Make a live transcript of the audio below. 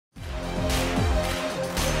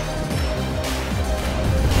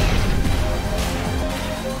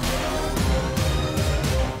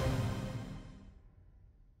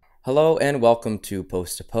Hello and welcome to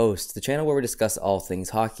Post, the channel where we discuss all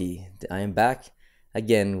things hockey. I am back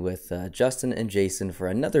again with Justin and Jason for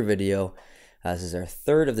another video. This is our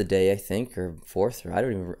third of the day, I think, or fourth, or I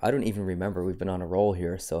don't even remember. We've been on a roll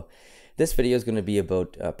here. So this video is going to be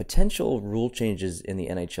about potential rule changes in the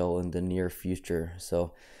NHL in the near future.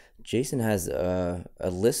 So Jason has a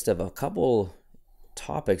list of a couple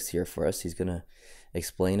topics here for us. He's going to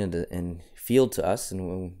explain it and field to us,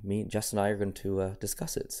 and Justin and I are going to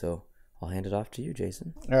discuss it. So I'll hand it off to you,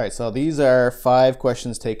 Jason. All right, so these are 5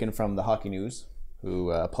 questions taken from the Hockey News,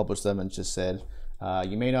 who published them and just said,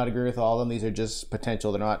 you may not agree with all of them. These are just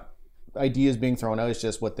potential. They're not ideas being thrown out. It's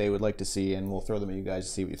just what they would like to see, and we'll throw them at you guys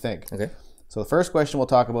to see what you think. Okay. So the first question we'll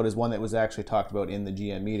talk about is one that was actually talked about in the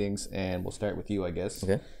GM meetings, and we'll start with you, I guess.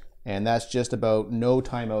 Okay. And that's just about no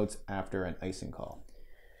timeouts after an icing call.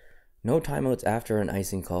 No timeouts after an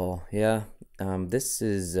icing call. Yeah, this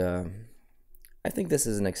is, I think this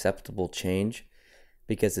is an acceptable change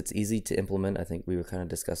because it's easy to implement. I think we were kind of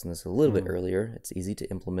discussing this a little bit earlier. It's easy to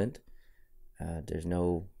implement. There's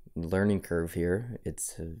no learning curve here. It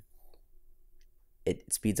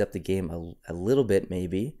speeds up the game a little bit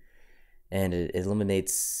maybe, and it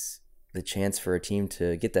eliminates the chance for a team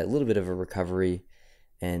to get that little bit of a recovery,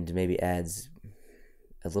 and maybe adds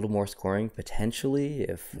a little more scoring potentially,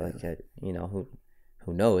 if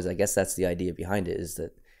who knows. I guess that's the idea behind it, is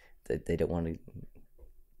that they don't want to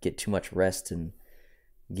get too much rest and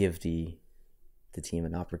give the team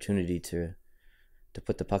an opportunity to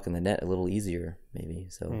put the puck in the net a little easier maybe.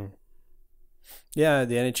 So yeah,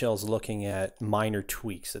 the NHL is looking at minor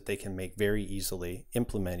tweaks that they can make very easily,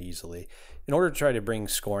 implement easily, in order to try to bring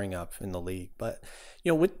scoring up in the league. But,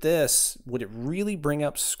 with this, would it really bring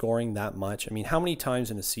up scoring that much? I mean, how many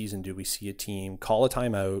times in a season do we see a team call a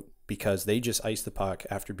timeout because they just ice the puck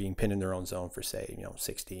after being pinned in their own zone for, say,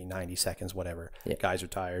 60, 90 seconds, whatever. Yeah. Guys are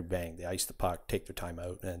tired, bang, they ice the puck, take their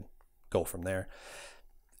timeout, and go from there.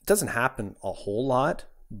 It doesn't happen a whole lot,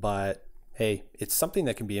 but hey, it's something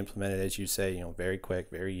that can be implemented, as you say, very quick,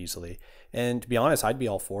 very easily. And to be honest, I'd be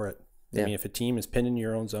all for it. Yeah. I mean, if a team is pinned in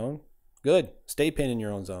your own zone, good. Stay pinned in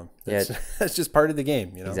your own zone. That's just part of the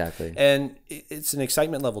game, Exactly. And it's an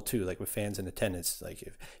excitement level too, like with fans in attendance. Like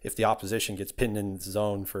if the opposition gets pinned in the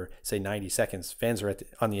zone for, say, 90 seconds, fans are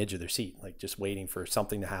on the edge of their seat, like just waiting for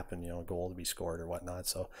something to happen, a goal to be scored or whatnot.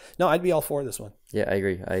 So, no, I'd be all for this one. Yeah, I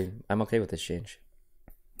agree. I'm okay with this change.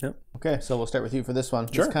 Yep. Okay, so we'll start with you for this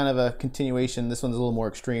one. Sure. It's kind of a continuation. This one's a little more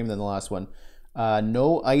extreme than the last one.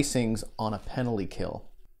 No icings on a penalty kill.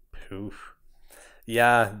 Oof.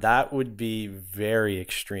 Yeah, that would be very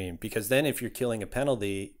extreme, because then if you're killing a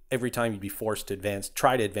penalty, every time you'd be forced to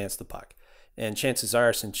try to advance the puck. And chances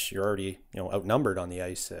are, since you're already outnumbered on the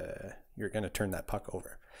ice, you're going to turn that puck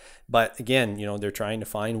over. But again, they're trying to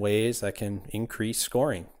find ways that can increase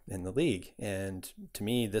scoring in the league. And to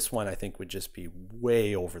me, this one I think would just be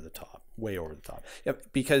way over the top. Yeah,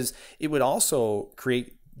 because it would also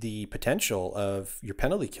create the potential of your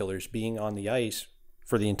penalty killers being on the ice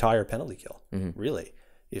for the entire penalty kill, really,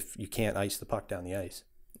 if you can't ice the puck down the ice.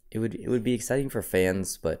 It would be exciting for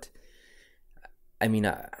fans, but I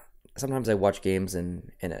mean, sometimes I watch games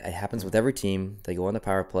and it happens with every team. They go on the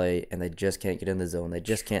power play and they just can't get in the zone. They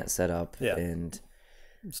just can't set up, and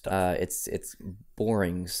it's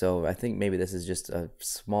boring. So I think maybe this is just a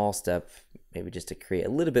small step, maybe just to create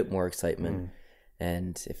a little bit more excitement.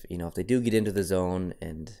 And if they do get into the zone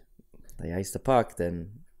and they ice the puck,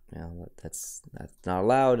 then that's not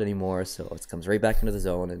allowed anymore. So it comes right back into the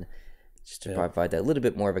zone, and just to provide that little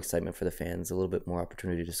bit more of excitement for the fans, a little bit more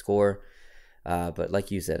opportunity to score. But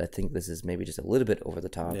like you said, I think this is maybe just a little bit over the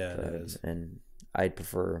top. Yeah, it is. And I'd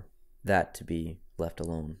prefer that to be left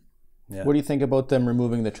alone. Yeah. What do you think about them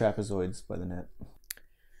removing the trapezoids by the net?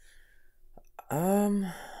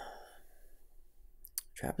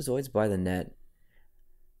 Trapezoids by the net.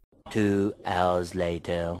 2 hours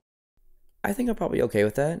later. I think I'm probably okay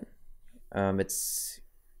with that.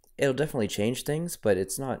 It'll definitely change things, but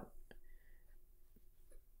it's not.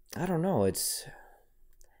 I don't know.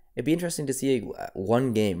 It'd be interesting to see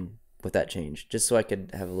one game with that change, just so I could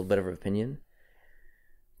have a little bit of an opinion.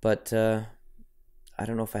 But I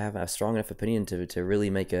don't know if I have a strong enough opinion to really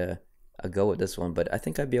make a go at this one, but I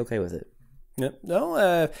think I'd be okay with it. Yeah.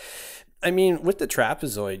 No, I mean, with the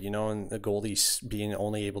trapezoid, and the goalies being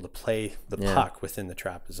only able to play the puck within the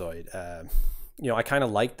trapezoid, I kind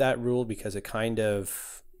of like that rule because it kind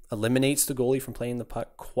of eliminates the goalie from playing the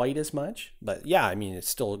puck quite as much. But yeah, I mean, it's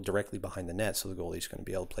still directly behind the net, so the goalie's going to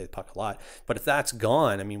be able to play the puck a lot. But if that's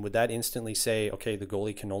gone, I mean, would that instantly say, okay, the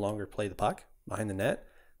goalie can no longer play the puck behind the net?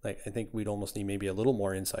 Like, I think we'd almost need maybe a little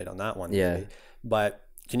more insight on that one. Yeah. Maybe. But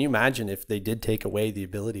Can you imagine if they did take away the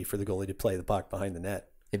ability for the goalie to play the puck behind the net?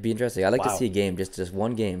 It'd be interesting. I'd like to Wow. see a game, just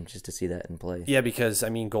one game, just to see that in play. Yeah, because I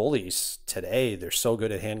mean, goalies today, they're so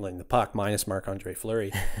good at handling the puck, minus Marc-Andre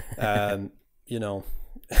Fleury. You know,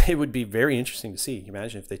 it would be very interesting to see.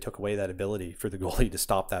 Imagine if they took away that ability for the goalie to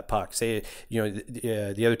stop that puck. Say, you know,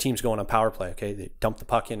 the other team's going on power play. Okay, they dump the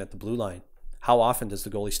puck in at the blue line. How often does the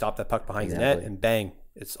goalie stop that puck behind the net and bang,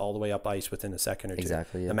 it's all the way up ice within a second or two?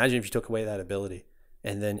 Exactly. Yeah. Imagine if you took away that ability,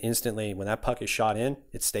 and then instantly when that puck is shot in,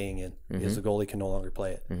 it's staying in because the goalie can no longer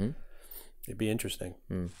play it. It'd be interesting.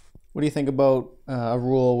 What do you think about a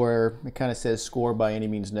rule where it kind of says score by any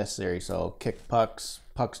means necessary? So kick pucks,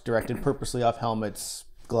 pucks directed purposely off helmets,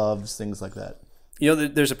 gloves, things like that. You know,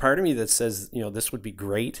 there's a part of me that says, you know, this would be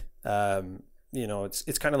great. You know,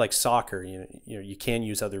 it's kind of like soccer. You know, you can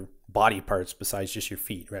use other body parts besides just your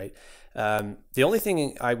feet, right? The only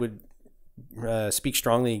thing I would speak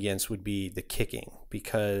strongly against would be the kicking,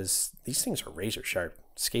 because these things are razor sharp.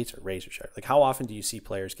 Skates are razor sharp. Like, how often do you see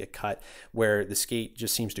players get cut where the skate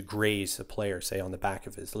just seems to graze a player, say on the back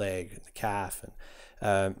of his leg, the calf,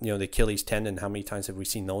 and you know, the Achilles tendon? How many times have we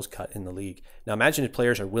seen those cut in the league? Now imagine if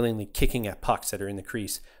players are willingly kicking at pucks that are in the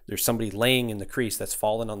crease. There's somebody laying in the crease that's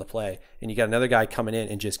fallen on the play, and you got another guy coming in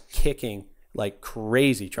and just kicking like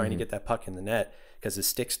crazy, trying to get that puck in the net because his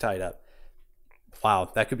stick's tied up.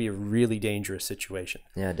 Wow, that could be a really dangerous situation.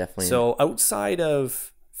 Yeah, definitely. So outside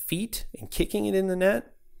of feet and kicking it in the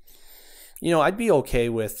net, you know, I'd be okay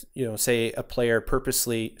with, you know, say a player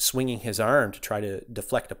purposely swinging his arm to try to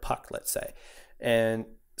deflect a puck, let's say. And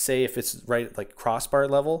say if it's right at like crossbar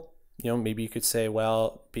level, you know, maybe you could say,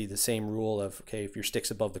 well, be the same rule of, okay, if your stick's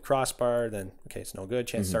above the crossbar, then, okay, it's no good.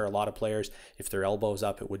 Chances are a lot of players, if their elbow's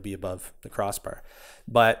up, it would be above the crossbar.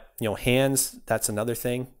 But, you know, hands, that's another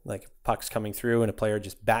thing. Like, puck's coming through and a player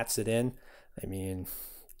just bats it in. I mean,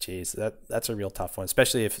 geez, that's a real tough one,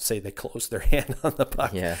 especially if, say, they close their hand on the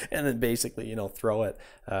puck and then basically, you know, throw it.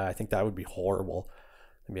 I think that would be horrible,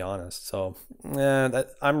 to be honest. So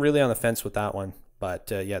I'm really on the fence with that one. But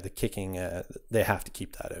yeah, the kicking, they have to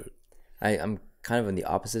keep that out. I'm kind of in the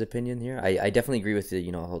opposite opinion here. I definitely agree with the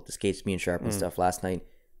the skates being sharp and stuff. Last night,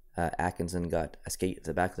 Atkinson got a skate at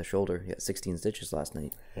the back of the shoulder. He got 16 stitches last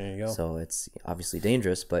night. There you go. So it's obviously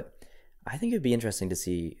dangerous, but I think it'd be interesting to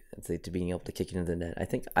see to being able to kick it into the net. I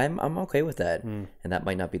think I'm okay with that, and that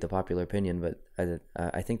might not be the popular opinion, but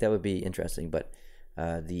I think that would be interesting. But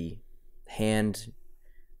the hand,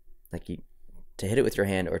 like to hit it with your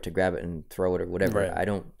hand or to grab it and throw it or whatever, Right. I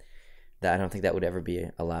don't think that would ever be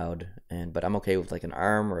allowed. But I'm okay with like an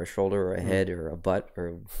arm or a shoulder or a head or a butt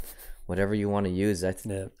or whatever you want to use.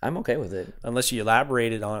 I'm okay with it. Unless you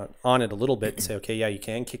elaborated on it a little bit and say, okay, yeah, you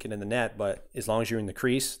can kick it in the net, but as long as you're in the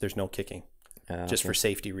crease, there's no kicking, just for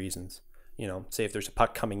safety reasons. You know, say if there's a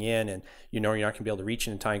puck coming in and you know you're not going to be able to reach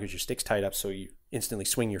it in time because your stick's tied up, so you instantly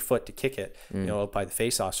swing your foot to kick it, you know, out by the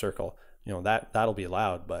face-off circle. You know, that'll be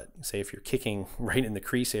allowed. But say if you're kicking right in the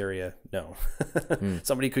crease area, no.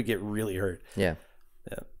 Somebody could get really hurt. Yeah.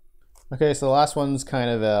 Okay, so the last one's kind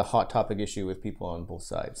of a hot topic issue with people on both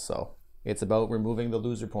sides. So it's about removing the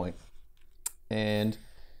loser point. And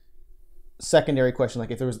secondary question,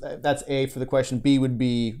 like if there was, that's A for the question. B would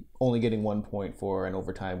be only getting 1 point for an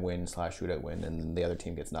overtime win / shootout win, and the other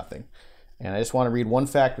team gets nothing. And I just want to read one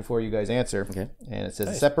fact before you guys answer. Okay. And it says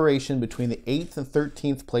the separation between the 8th and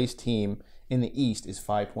 13th place team in the East is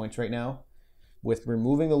 5 points right now. With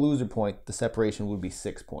removing the loser point, the separation would be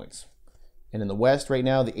 6 points. And in the West right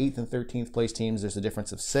now, the 8th and 13th place teams, there's a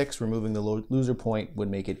difference of 6. Removing the loser point would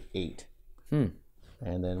make it 8. And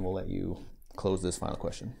then we'll let you close this final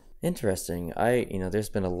question. Interesting. There's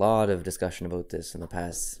been a lot of discussion about this in the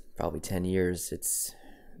past probably 10 years. It's,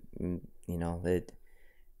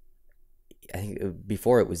 I think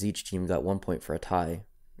before it was each team got 1 point for a tie.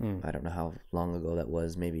 I don't know how long ago that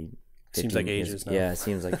was. Maybe 15 Seems like years. ages now. Yeah, it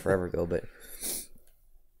seems like forever ago. But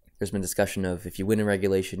there's been discussion of if you win in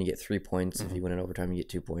regulation, you get 3 points. If you win in overtime, you get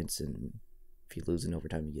 2 points. And if you lose in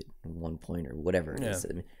overtime, you get 1 point or whatever it is.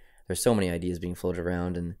 I mean, there's so many ideas being floated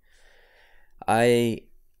around. And I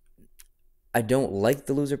don't like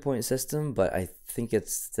the loser point system, but I think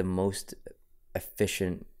it's the most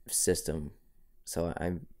efficient system. So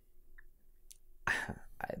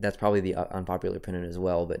that's probably the unpopular opinion as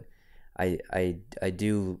well, but I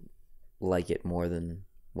do like it more than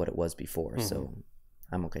what it was before, so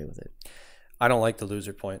I'm okay with it. I don't like the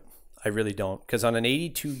loser point. I really don't, because on an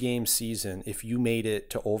 82 game season, if you made it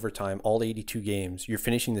to overtime, all 82 games, you're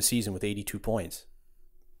finishing the season with 82 points.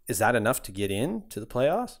 Is that enough to get in to the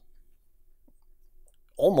playoffs?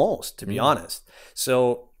 Almost, to be honest.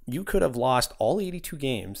 So you could have lost all 82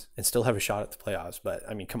 games and still have a shot at the playoffs. But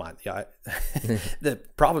I mean, come on, yeah, the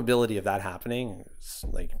probability of that happening is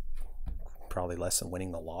like probably less than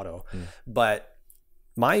winning the lotto. But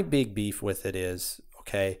my big beef with it is,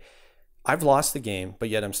 okay, I've lost the game, but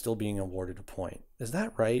yet I'm still being awarded a point. Is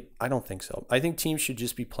that right? I don't think so. I think teams should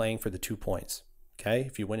just be playing for the 2 points. Okay,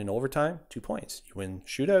 if you win in overtime, 2 points. You win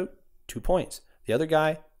shootout, 2 points. The other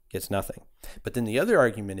guy gets nothing. But then the other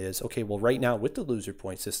argument is, okay, well, right now with the loser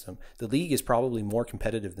point system, the league is probably more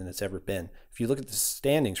competitive than it's ever been. If you look at the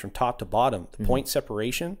standings from top to bottom, the point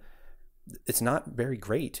separation, it's not very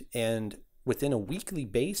great. And on a weekly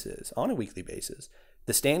basis,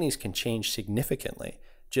 the standings can change significantly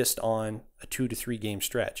just on a 2 to 3 game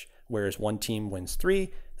stretch. Whereas one team wins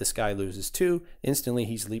 3, this guy loses 2, instantly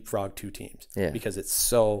he's leapfrogged 2 teams because it's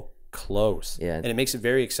so close. And it makes it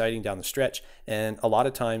very exciting down the stretch. And a lot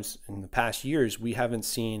of times in the past years, we haven't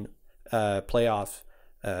seen playoff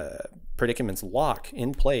predicaments lock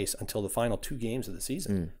in place until the final 2 games of the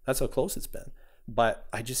season. That's how close it's been. But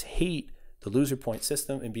I just hate the loser point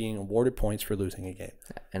system and being awarded points for losing a game.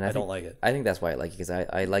 And I don't like it. I think that's why I like it, because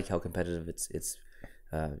I like how competitive it's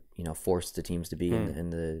forced the teams to be in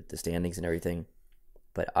the standings and everything.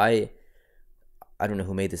 But I don't know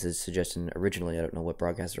who made this suggestion originally. I don't know what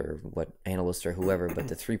broadcaster or what analyst or whoever, but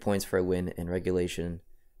the 3 points for a win in regulation,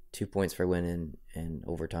 2 points for a win in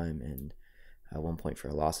overtime, and 1 point for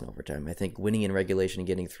a loss in overtime. I think winning in regulation and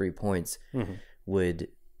getting 3 points would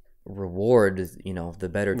reward the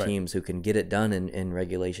better teams who can get it done in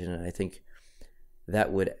regulation, and I think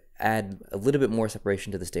that would add a little bit more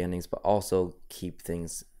separation to the standings, but also keep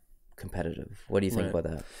things competitive. What do you think about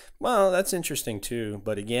that? Well, that's interesting too.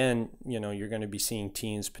 But again, you're going to be seeing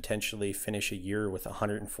teams potentially finish a year with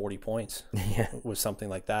 140 points with something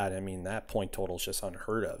like that. I mean, that point total is just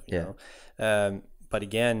unheard of, you know? But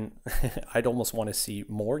again, I'd almost want to see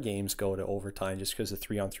more games go to overtime just because the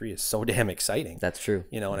 3-on-3 is so damn exciting. That's true.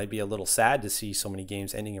 And I'd be a little sad to see so many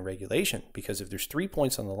games ending in regulation, because if there's 3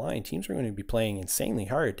 points on the line, teams are going to be playing insanely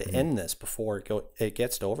hard to end this before it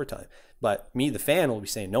gets to overtime. But me, the fan, will be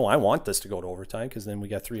saying, no, I want this to go to overtime, because then we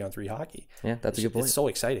got 3-on-3 hockey. Yeah, that's a good point. It's so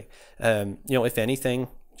exciting. If anything,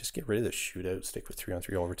 just get rid of the shootout, stick with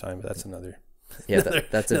 3-on-3 overtime, but that's another... Yeah,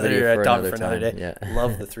 that's a video for another time. Day. Yeah.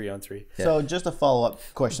 Love the 3-on-3. So just a follow-up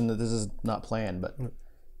question, that this is not planned, but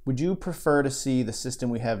would you prefer to see the system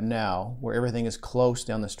we have now where everything is close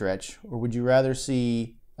down the stretch, or would you rather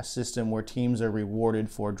see a system where teams are rewarded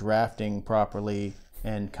for drafting properly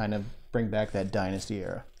and kind of bring back that dynasty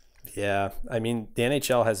era? Yeah, I mean, the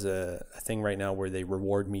NHL has a thing right now where they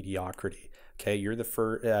reward mediocrity. Okay, you're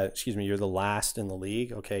you're the last in the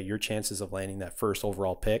league. Okay, your chances of landing that first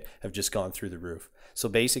overall pick have just gone through the roof. So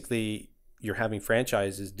basically, you're having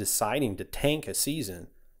franchises deciding to tank a season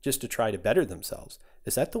just to try to better themselves.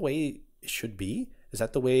 Is that the way it should be? Is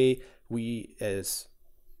that the way we as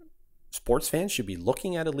sports fans should be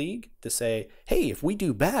looking at a league to say, hey, if we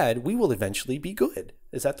do bad, we will eventually be good?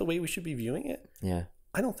 Is that the way we should be viewing it? Yeah.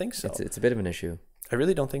 I don't think so. It's a bit of an issue. I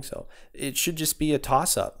really don't think so. It should just be a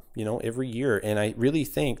toss-up, every year. And I really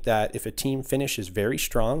think that if a team finishes very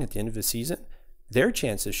strong at the end of the season, their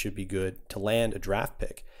chances should be good to land a draft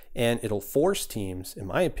pick. And it'll force teams, in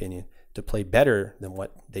my opinion, to play better than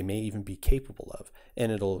what they may even be capable of. And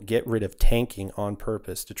it'll get rid of tanking on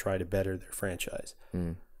purpose to try to better their franchise.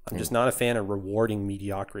 I'm just not a fan of rewarding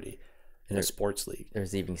mediocrity in a sports league.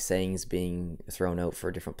 There's even sayings being thrown out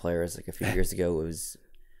for different players. Like a few years ago, it was...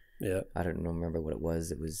 Yeah, I don't remember what it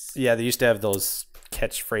was. It was they used to have those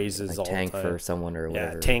catchphrases like all tank the time. For someone or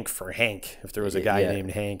whatever. Yeah, tank for Hank. If there was a guy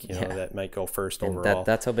named Hank, that might go first and overall.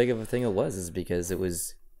 That's how big of a thing it was, is because it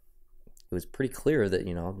was pretty clear that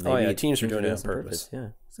maybe teams were doing it on purpose. Yeah,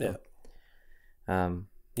 so.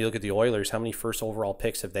 You look at the Oilers. How many first overall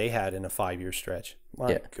picks have they had in a 5-year stretch?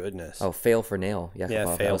 My goodness. Oh, fail for Nail.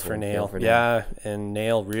 Yeah, fail for Nail. Yeah, and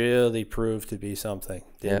Nail really proved to be something,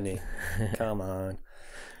 didn't he? Come on.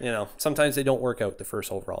 Sometimes they don't work out, the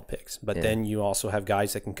first overall picks, but then you also have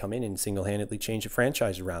guys that can come in and single-handedly change a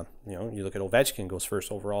franchise around. You look at Ovechkin, goes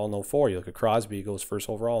first overall in 04. You look at Crosby, goes first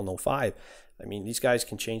overall in 05. I mean, these guys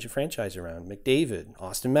can change a franchise around. McDavid,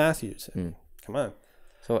 Austin Matthews. Come on.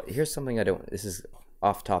 So here's something this is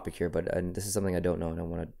off topic here, but this is something I don't know, and I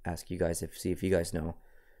want to ask you guys, see if you guys know.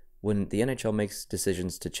 When the NHL makes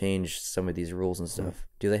decisions to change some of these rules and stuff,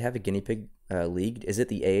 do they have a guinea pig league? Is it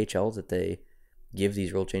the AHL that they give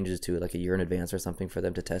these rule changes to like a year in advance or something for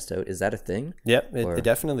them to test out? Is that a thing? Yeah, it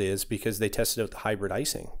definitely is, because they tested out the hybrid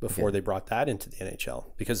icing before they brought that into the NHL,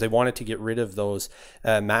 because they wanted to get rid of those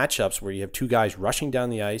matchups where you have two guys rushing down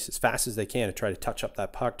the ice as fast as they can to try to touch up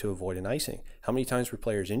that puck to avoid an icing. How many times were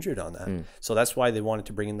players injured on that? So that's why they wanted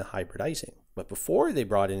to bring in the hybrid icing. But before they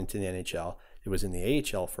brought it into the NHL, it was in the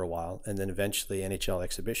AHL for a while, and then eventually NHL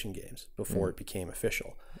exhibition games before it became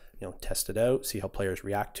official. You know, test it out, see how players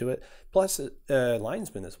react to it. Plus,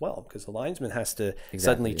 linesman as well, because the linesman has to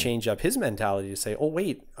suddenly change up his mentality to say, "Oh,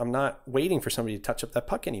 wait, I'm not waiting for somebody to touch up that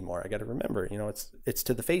puck anymore. I got to remember, you know, it's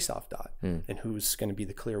to the face-off dot, and who's going to be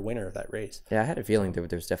the clear winner of that race." Yeah, I had a feeling there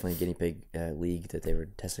was definitely a guinea pig league that they were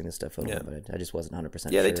testing this stuff out, but I just wasn't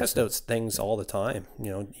 100% Yeah, sure. they test out things all the time.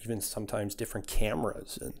 You know, even sometimes different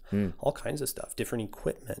cameras and all kinds of stuff, different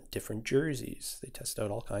equipment, different jerseys. They test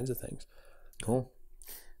out all kinds of things. Cool.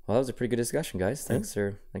 Well, that was a pretty good discussion, guys. Thanks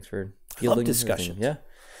for fielding discussions. Yeah.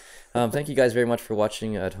 Thank you guys very much for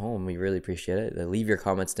watching at home. We really appreciate it. Leave your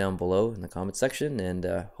comments down below in the comment section, and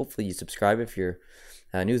hopefully you subscribe if you're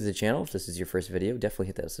new to the channel. If this is your first video, definitely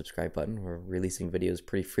hit that subscribe button. We're releasing videos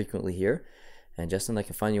pretty frequently here. And Justin, I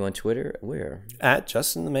can find you on Twitter where? At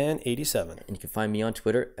JustinTheMan87. And you can find me on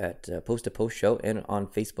Twitter at Post to Post Show, and on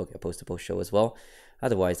Facebook at Post to Post Show as well.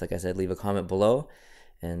 Otherwise, like I said, leave a comment below.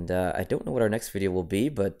 And I don't know what our next video will be,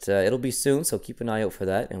 but it'll be soon, so keep an eye out for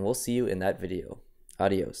that, and we'll see you in that video.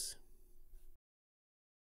 Adios.